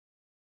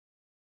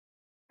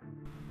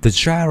The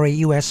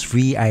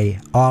JARI-USV-A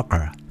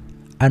Orca,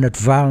 an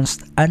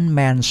advanced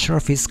unmanned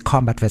surface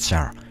combat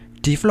vessel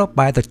developed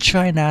by the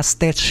China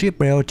State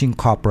Shipbuilding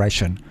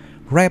Corporation,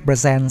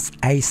 represents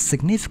a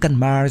significant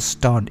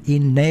milestone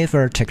in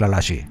naval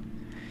technology.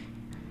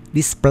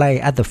 Displayed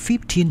at the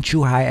 15th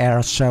Zhuhai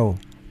Airshow,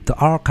 the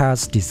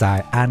Orca's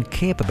design and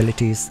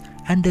capabilities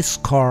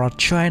underscore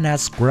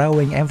China's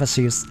growing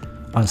emphasis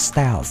on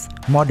stealth,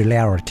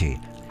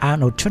 modularity,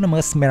 and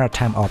autonomous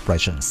maritime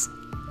operations.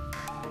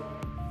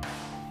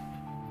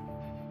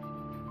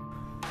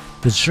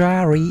 The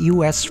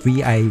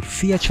JARI-USV-A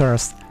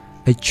features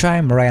a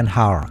Trimaran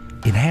hull,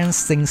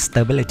 enhancing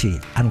stability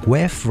and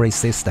wave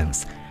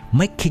resistance,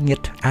 making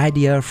it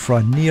ideal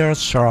for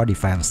near-shore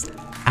defense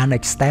and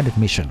extended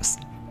missions.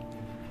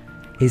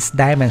 Its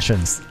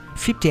dimensions,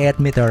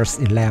 58 meters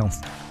in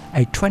length,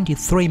 a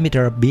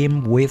 23-meter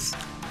beam width,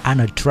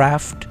 and a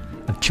draft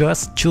of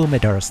just 2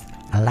 meters,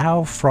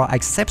 allow for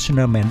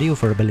exceptional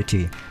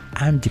maneuverability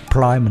and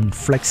deployment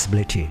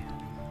flexibility.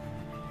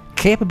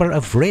 Capable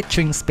of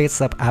reaching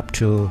speeds of up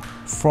to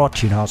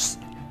 40 knots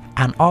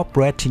and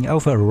operating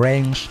over a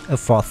range of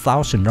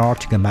 4,000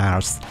 nautical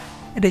miles,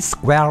 it is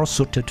well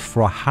suited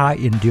for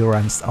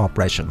high-endurance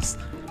operations,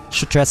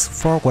 such as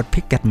forward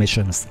picket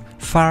missions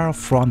far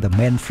from the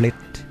main fleet.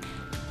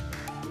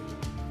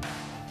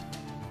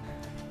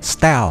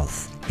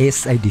 Stealth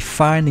is a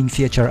defining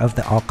feature of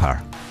the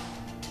Orca.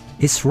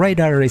 Its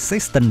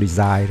radar-resistant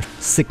design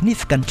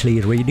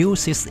significantly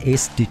reduces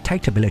its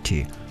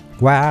detectability,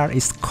 while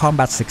its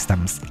combat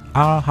systems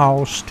are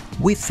housed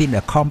within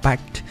a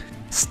compact,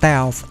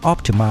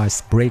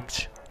 stealth-optimized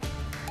bridge.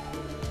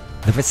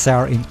 The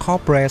vessel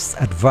incorporates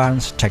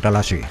advanced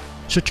technology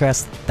such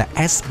as the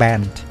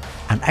S-band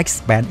and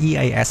X-band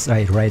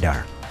AESA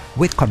radar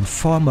with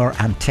conformer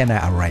antenna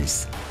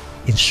arrays,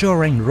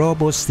 ensuring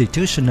robust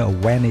situational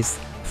awareness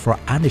for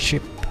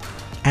anti-ship,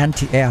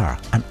 anti-air,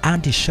 and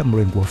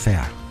anti-submarine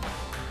warfare.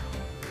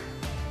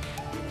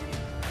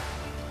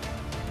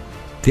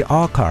 The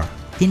Orca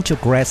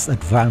integrates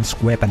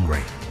advanced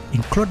weaponry,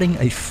 including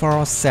a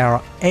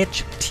 4-cell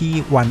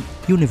HT-1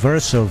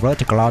 universal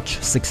vertical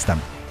launch system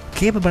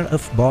capable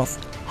of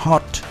both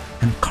hot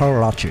and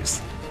cold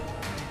launches.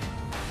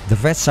 The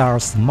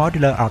vessel's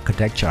modular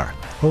architecture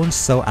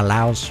also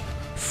allows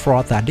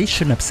for the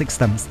addition of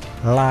systems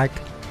like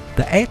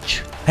the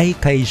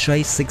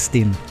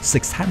AKJ-16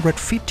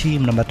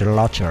 650mm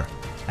launcher,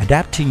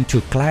 adapting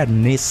to client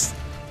needs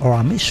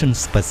or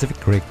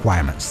mission-specific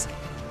requirements.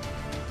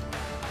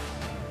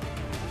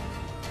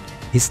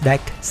 Its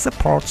deck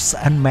supports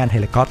unmanned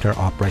helicopter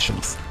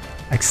operations,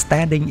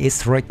 extending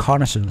its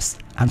reconnaissance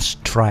and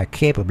strike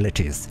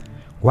capabilities,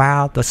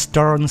 while the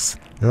stern's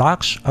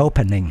large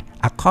opening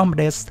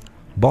accommodates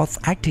both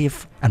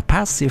active and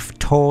passive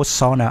tow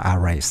sonar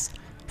arrays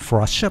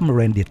for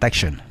submarine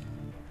detection.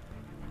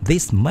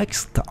 This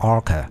makes the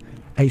Orca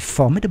a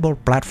formidable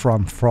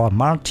platform for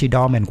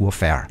multi-domain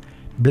warfare,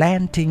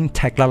 blending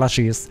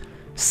technologies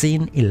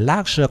seen in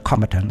larger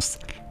combatants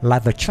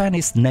like the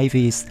Chinese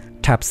Navy's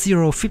Type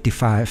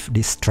 055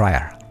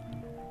 destroyer.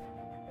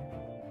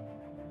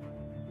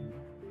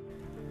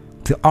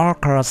 The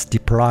Orca's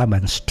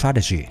deployment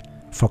strategy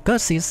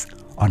focuses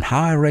on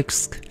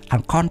high-risk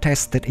and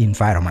contested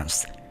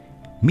environments,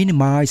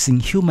 minimizing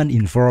human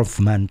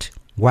involvement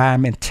while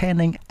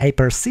maintaining a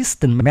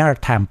persistent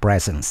maritime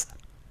presence.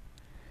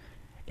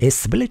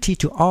 Its ability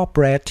to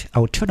operate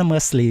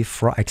autonomously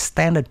for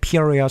extended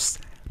periods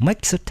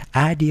makes it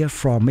ideal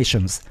for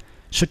missions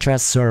such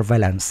as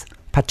surveillance,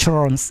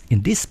 patrols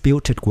in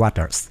disputed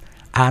waters,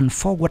 and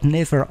forward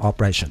naval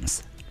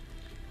operations.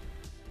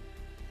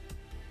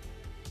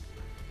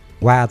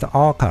 While the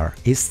Orca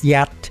is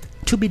yet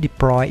to be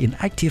deployed in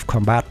active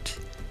combat,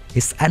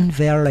 its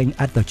unveiling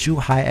at the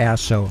Zhuhai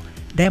Airshow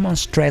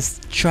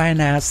demonstrates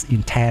China's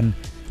intent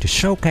to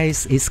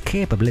showcase its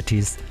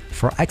capabilities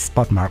for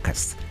export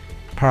markets,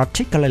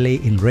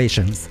 particularly in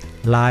regions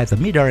like the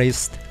Middle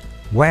East,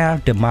 where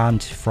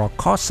demand for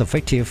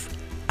cost-effective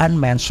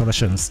unmanned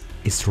solutions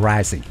is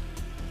rising.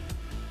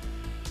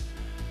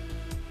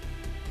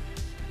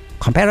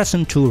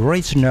 Comparison to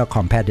regional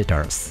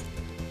competitors,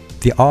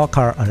 the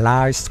Orca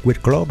aligns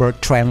with global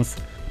trends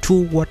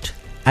toward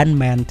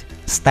unmanned,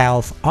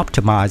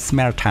 stealth-optimized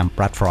maritime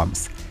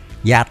platforms,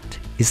 yet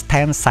it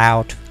stands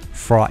out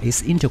for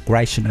its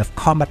integration of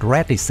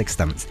combat-ready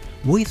systems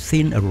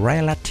within a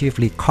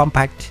relatively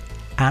compact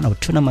and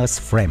autonomous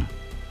frame.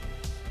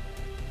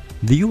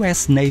 The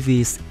U.S.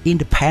 Navy's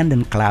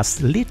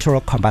Independent-class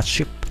littoral combat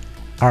ships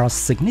are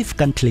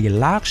significantly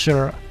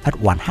larger at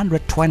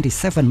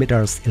 127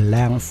 meters in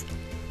length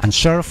and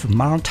serve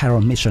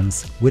maritime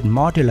missions with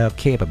modular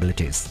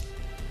capabilities.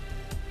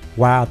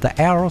 While the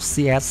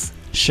LCS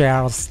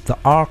shares the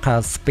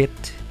Orca's speed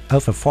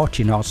over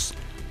 40 knots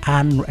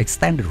and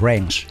extended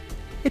range,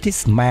 it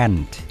is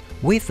manned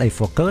with a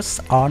focus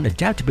on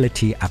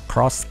adaptability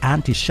across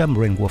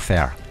anti-submarine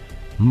warfare,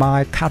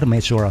 mine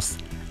countermeasures,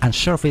 and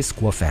surface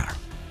warfare.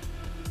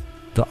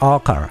 The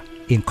Orca,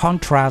 in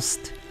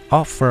contrast,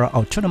 offer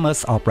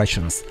autonomous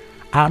operations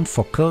and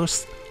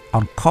focus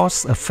on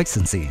cost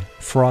efficiency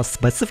for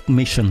specific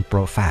mission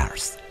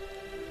profiles.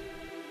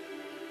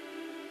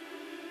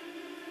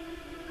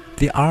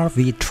 The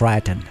RV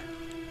Triton,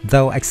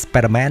 though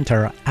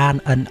experimental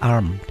and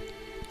unarmed,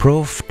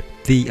 proved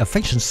the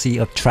efficiency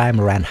of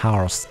Trimaran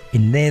house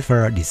in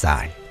naval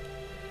design.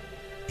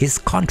 Its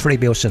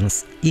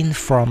contributions in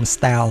form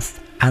stealth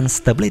and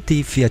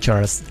stability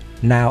features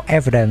now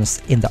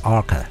evidenced in the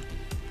Orca.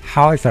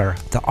 However,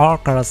 the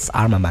Orca's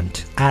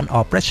armament and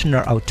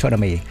operational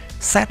autonomy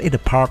set it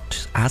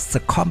apart as a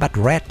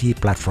combat-ready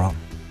platform.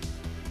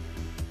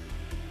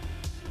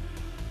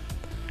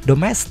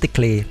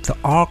 Domestically, the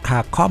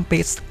Orca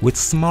competes with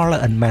smaller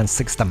unmanned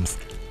systems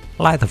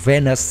like the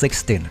Venus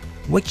 16,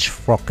 which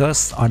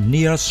focus on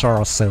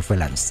near-shore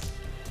surveillance.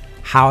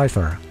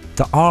 However,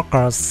 the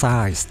Orca's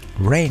size,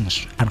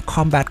 range, and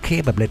combat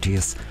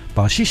capabilities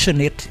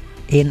position it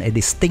in a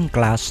distinct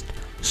class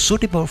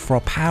suitable for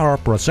power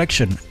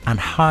projection and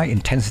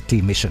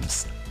high-intensity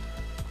missions.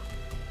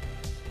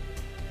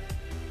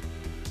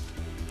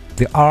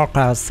 The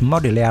Orca's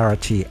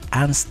modularity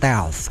and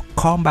stealth,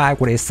 combined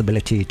with its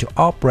ability to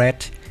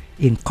operate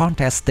in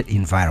contested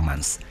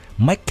environments,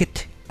 make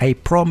it a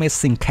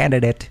promising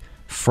candidate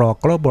for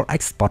global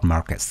export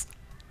markets.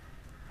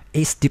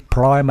 Its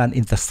deployment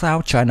in the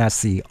South China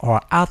Sea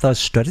or other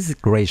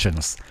strategic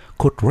regions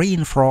could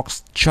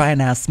reinforce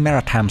China's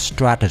maritime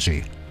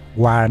strategy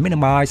while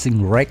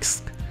minimizing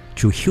risks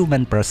to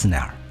human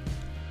personnel.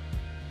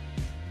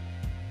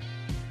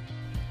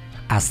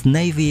 As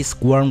navies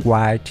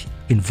worldwide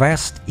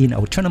invest in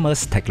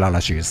autonomous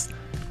technologies,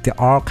 the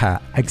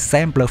Orca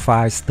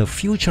exemplifies the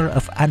future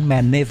of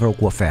unmanned naval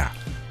warfare,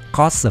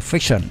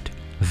 cost-efficient,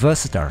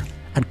 versatile,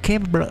 and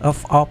capable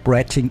of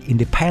operating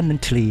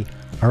independently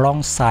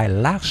alongside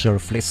larger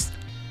fleets.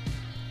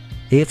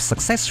 If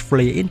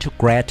successfully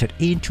integrated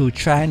into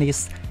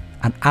Chinese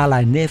and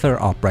allied naval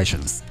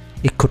operations,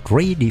 it could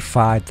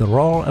redefine the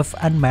role of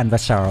unmanned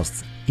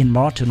vessels in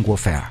modern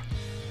warfare.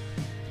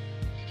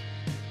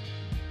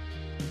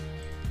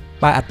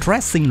 By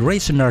addressing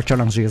regional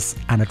challenges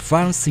and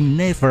advancing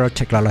naval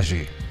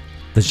technology,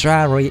 the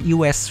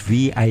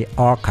JARI-USV-A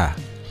Orca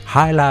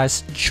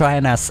highlights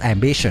China's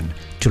ambition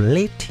to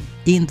lead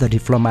in the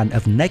development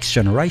of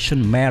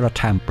next-generation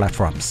maritime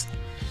platforms.